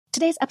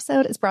Today's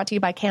episode is brought to you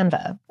by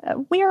Canva.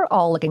 We're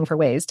all looking for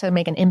ways to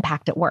make an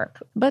impact at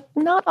work, but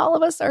not all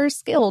of us are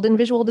skilled in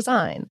visual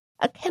design.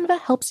 Canva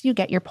helps you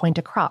get your point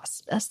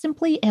across,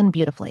 simply and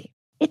beautifully.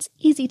 It's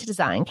easy to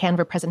design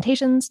Canva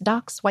presentations,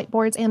 docs,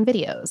 whiteboards, and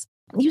videos.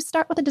 You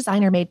start with a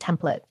designer-made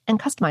template and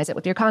customize it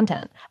with your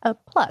content.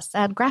 Plus,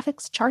 add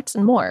graphics, charts,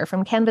 and more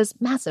from Canva's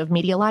massive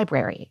media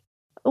library.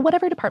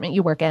 Whatever department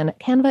you work in,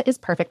 Canva is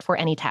perfect for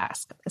any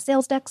task.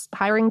 Sales decks,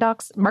 hiring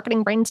docs,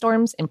 marketing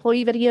brainstorms,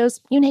 employee videos,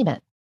 you name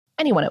it.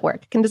 Anyone at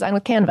work can design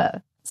with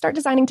Canva. Start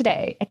designing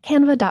today at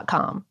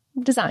canva.com.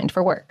 Designed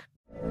for work.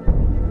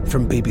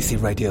 From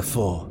BBC Radio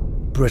 4,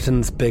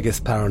 Britain's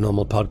biggest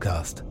paranormal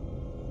podcast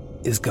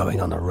is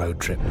going on a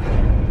road trip.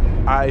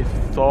 I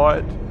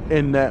thought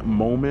in that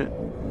moment,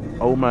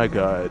 oh my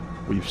God,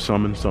 we've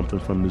summoned something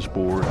from this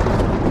board.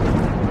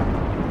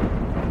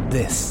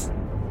 This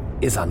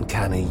is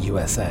Uncanny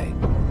USA.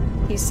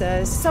 He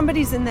says,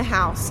 somebody's in the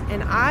house,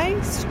 and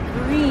I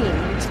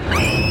screamed.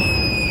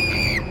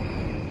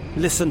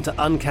 Listen to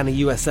Uncanny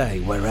USA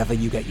wherever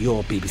you get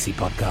your BBC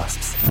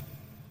podcasts,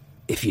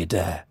 if you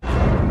dare.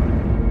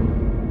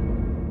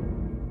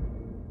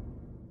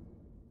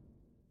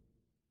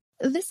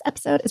 This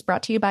episode is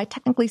brought to you by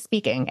Technically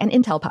Speaking, an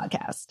Intel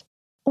podcast.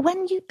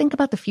 When you think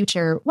about the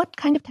future, what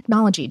kind of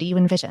technology do you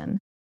envision?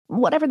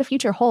 Whatever the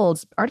future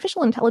holds,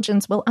 artificial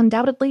intelligence will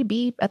undoubtedly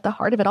be at the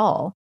heart of it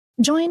all.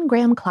 Join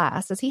Graham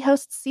Class as he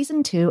hosts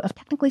Season 2 of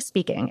Technically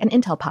Speaking, an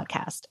Intel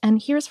podcast, and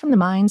hears from the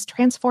minds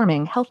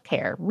transforming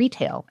healthcare,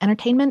 retail,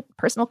 entertainment,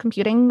 personal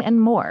computing, and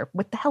more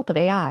with the help of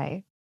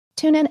AI.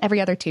 Tune in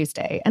every other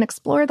Tuesday and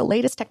explore the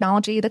latest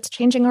technology that's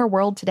changing our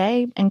world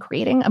today and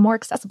creating a more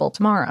accessible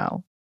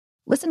tomorrow.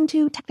 Listen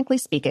to Technically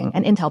Speaking,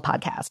 an Intel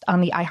podcast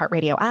on the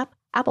iHeartRadio app,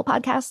 Apple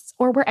Podcasts,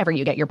 or wherever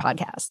you get your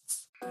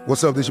podcasts.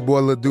 What's up, this your boy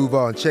Lil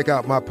Duval, and check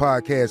out my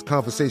podcast,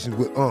 Conversations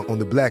with Unc, on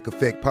the Black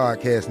Effect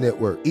Podcast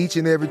Network. Each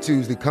and every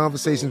Tuesday,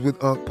 Conversations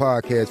with Unc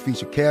podcast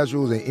feature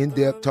casuals and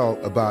in-depth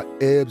talk about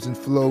ebbs and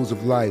flows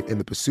of life and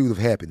the pursuit of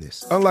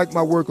happiness. Unlike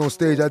my work on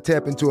stage, I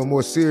tap into a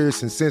more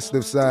serious and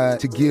sensitive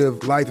side to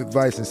give life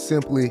advice and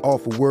simply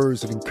offer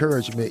words of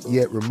encouragement,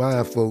 yet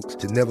remind folks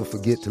to never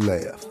forget to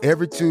laugh.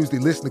 Every Tuesday,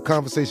 listen to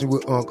Conversations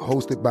with Unc,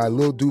 hosted by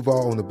Lil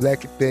Duval on the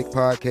Black Effect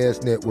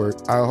Podcast Network,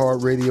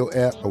 iHeartRadio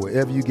app, or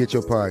wherever you get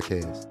your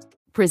podcasts.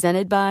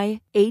 Presented by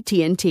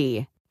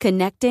AT&T.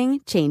 Connecting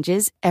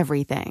changes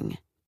everything.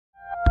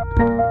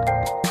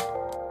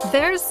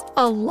 There's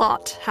a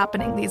lot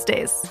happening these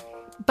days,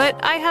 but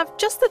I have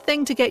just the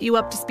thing to get you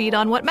up to speed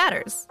on what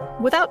matters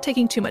without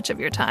taking too much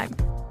of your time.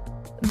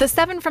 The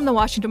 7 from the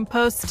Washington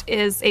Post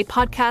is a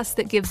podcast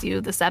that gives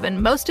you the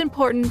 7 most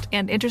important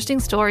and interesting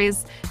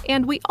stories,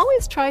 and we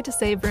always try to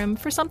save room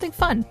for something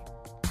fun.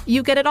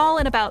 You get it all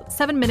in about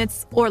 7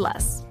 minutes or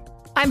less.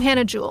 I'm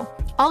Hannah Jewell.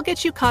 I'll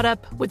get you caught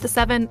up with the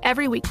 7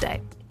 every weekday.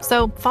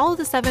 So follow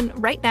the 7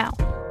 right now.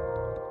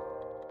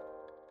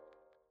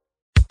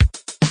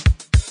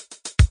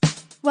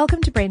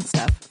 Welcome to Brain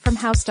Stuff from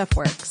How Stuff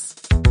Works.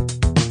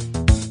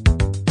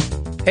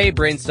 Hey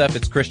Brain Stuff,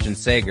 it's Christian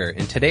Sager,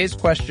 and today's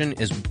question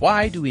is,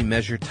 why do we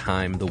measure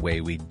time the way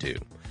we do?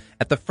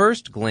 At the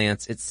first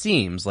glance, it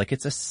seems like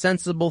it's a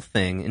sensible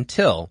thing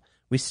until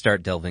we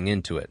start delving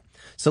into it.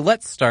 So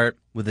let's start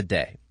with a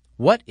day.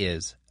 What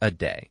is a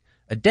day?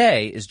 A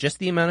day is just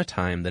the amount of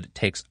time that it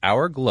takes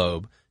our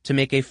globe to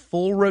make a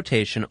full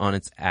rotation on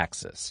its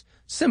axis.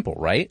 Simple,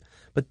 right?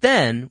 But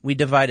then we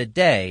divide a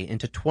day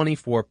into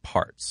 24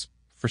 parts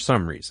for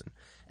some reason.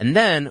 And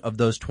then of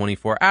those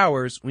 24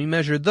 hours, we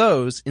measure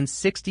those in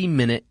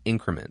 60-minute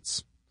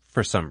increments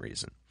for some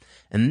reason.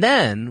 And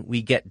then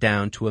we get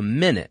down to a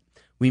minute.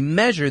 We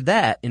measure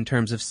that in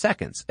terms of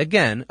seconds.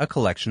 Again, a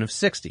collection of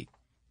 60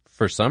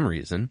 for some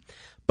reason.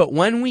 But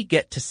when we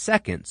get to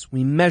seconds,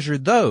 we measure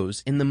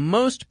those in the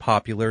most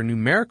popular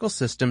numerical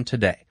system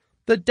today,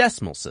 the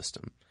decimal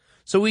system.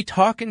 So we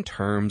talk in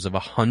terms of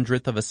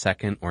 100th of a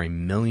second or a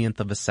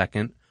millionth of a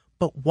second.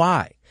 But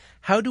why?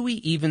 How do we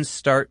even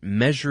start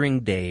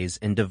measuring days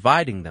and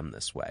dividing them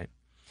this way?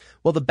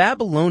 Well, the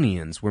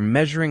Babylonians were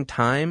measuring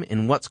time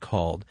in what's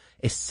called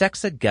a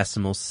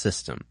sexagesimal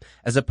system,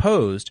 as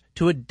opposed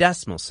to a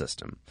decimal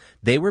system.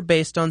 They were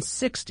based on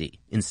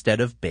 60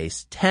 instead of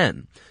base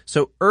 10.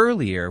 So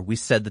earlier we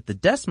said that the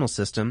decimal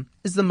system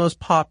is the most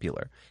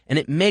popular, and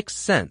it makes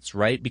sense,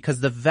 right?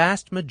 Because the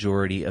vast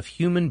majority of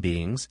human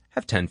beings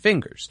have 10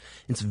 fingers.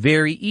 It's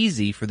very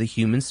easy for the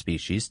human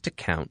species to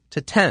count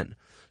to 10.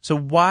 So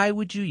why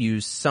would you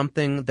use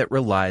something that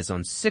relies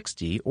on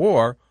 60,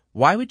 or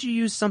why would you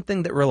use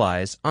something that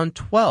relies on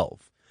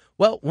 12?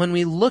 Well, when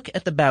we look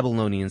at the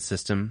Babylonian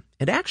system,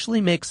 it actually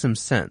makes some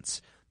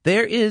sense.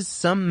 There is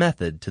some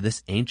method to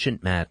this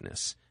ancient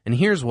madness, and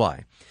here's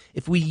why.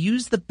 If we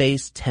use the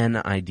base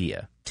 10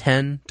 idea,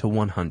 10 to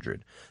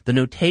 100, the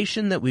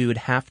notation that we would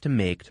have to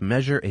make to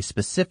measure a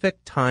specific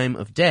time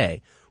of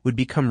day would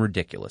become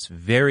ridiculous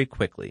very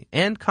quickly,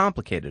 and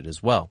complicated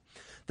as well.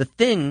 The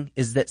thing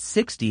is that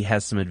 60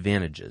 has some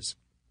advantages.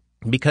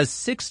 Because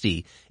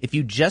 60, if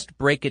you just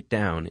break it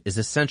down, is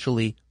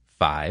essentially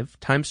 5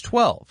 times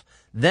 12.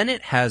 then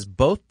it has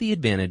both the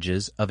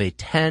advantages of a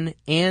 10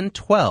 and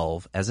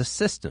 12 as a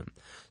system.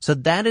 So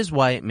that is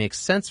why it makes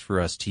sense for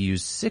us to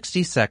use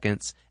 60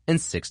 seconds and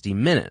 60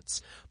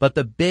 minutes. But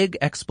the big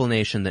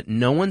explanation that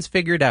no one's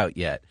figured out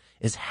yet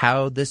is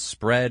how this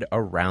spread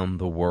around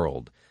the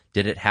world.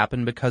 Did it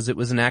happen because it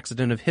was an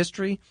accident of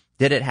history?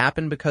 Did it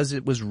happen because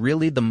it was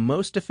really the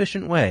most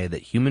efficient way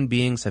that human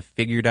beings have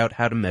figured out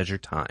how to measure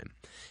time?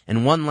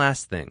 And one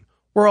last thing.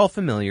 We're all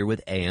familiar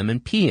with AM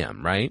and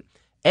PM, right?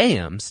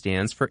 AM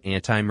stands for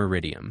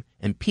anti-meridium,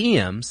 and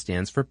PM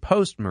stands for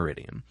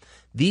post-meridium.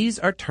 These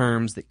are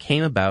terms that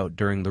came about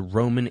during the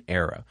Roman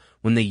era,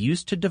 when they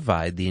used to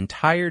divide the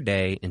entire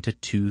day into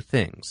two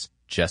things,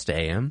 just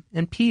AM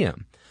and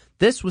PM.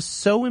 This was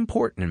so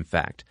important, in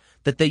fact,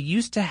 that they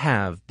used to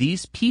have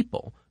these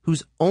people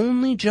whose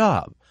only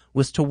job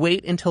was to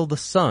wait until the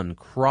sun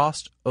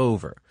crossed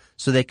over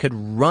so they could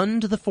run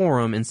to the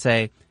forum and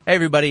say, hey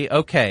everybody,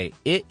 okay,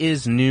 it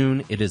is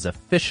noon, it is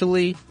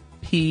officially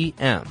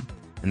PM.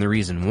 And the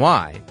reason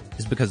why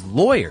is because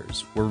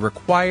lawyers were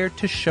required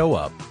to show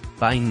up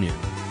by noon.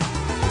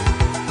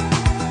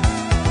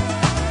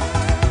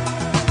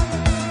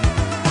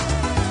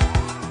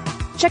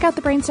 Check out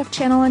the Brainstuff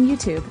channel on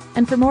YouTube.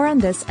 And for more on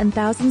this and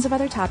thousands of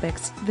other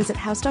topics, visit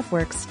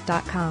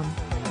howstuffworks.com.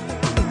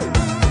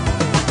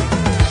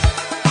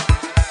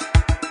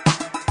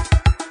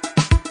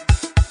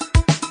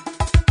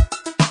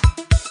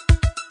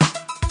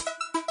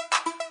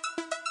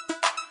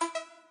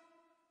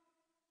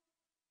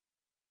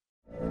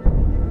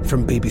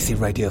 From BBC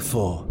Radio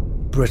 4,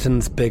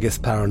 Britain's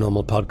biggest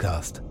paranormal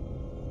podcast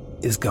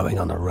is going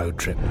on a road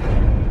trip.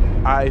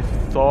 I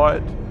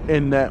thought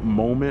in that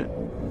moment,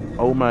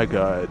 oh my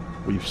God,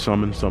 we've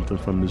summoned something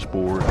from this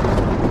board.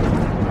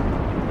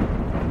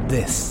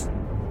 This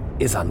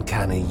is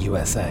Uncanny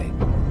USA.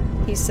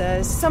 He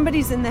says,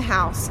 somebody's in the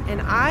house,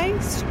 and I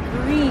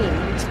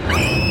screamed.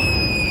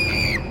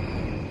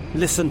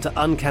 Listen to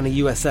Uncanny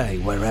USA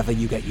wherever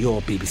you get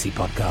your BBC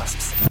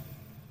podcasts,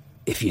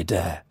 if you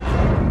dare.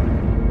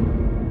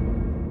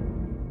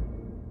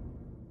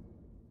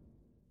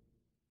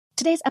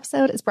 Today's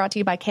episode is brought to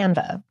you by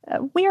Canva.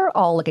 We're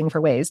all looking for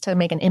ways to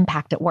make an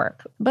impact at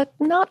work, but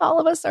not all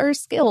of us are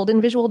skilled in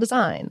visual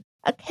design.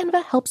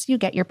 Canva helps you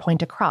get your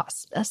point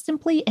across,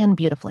 simply and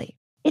beautifully.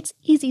 It's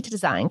easy to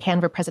design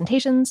Canva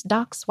presentations,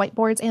 docs,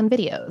 whiteboards, and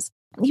videos.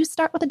 You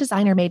start with a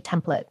designer-made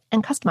template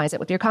and customize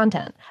it with your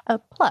content.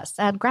 Plus,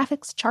 add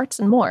graphics, charts,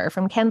 and more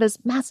from Canva's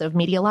massive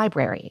media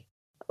library.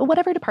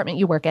 Whatever department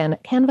you work in,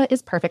 Canva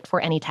is perfect for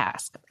any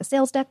task.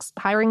 Sales decks,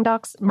 hiring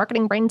docs,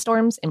 marketing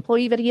brainstorms,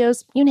 employee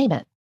videos, you name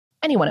it.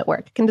 Anyone at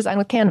work can design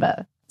with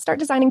Canva. Start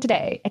designing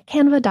today at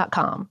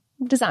canva.com.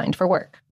 Designed for work.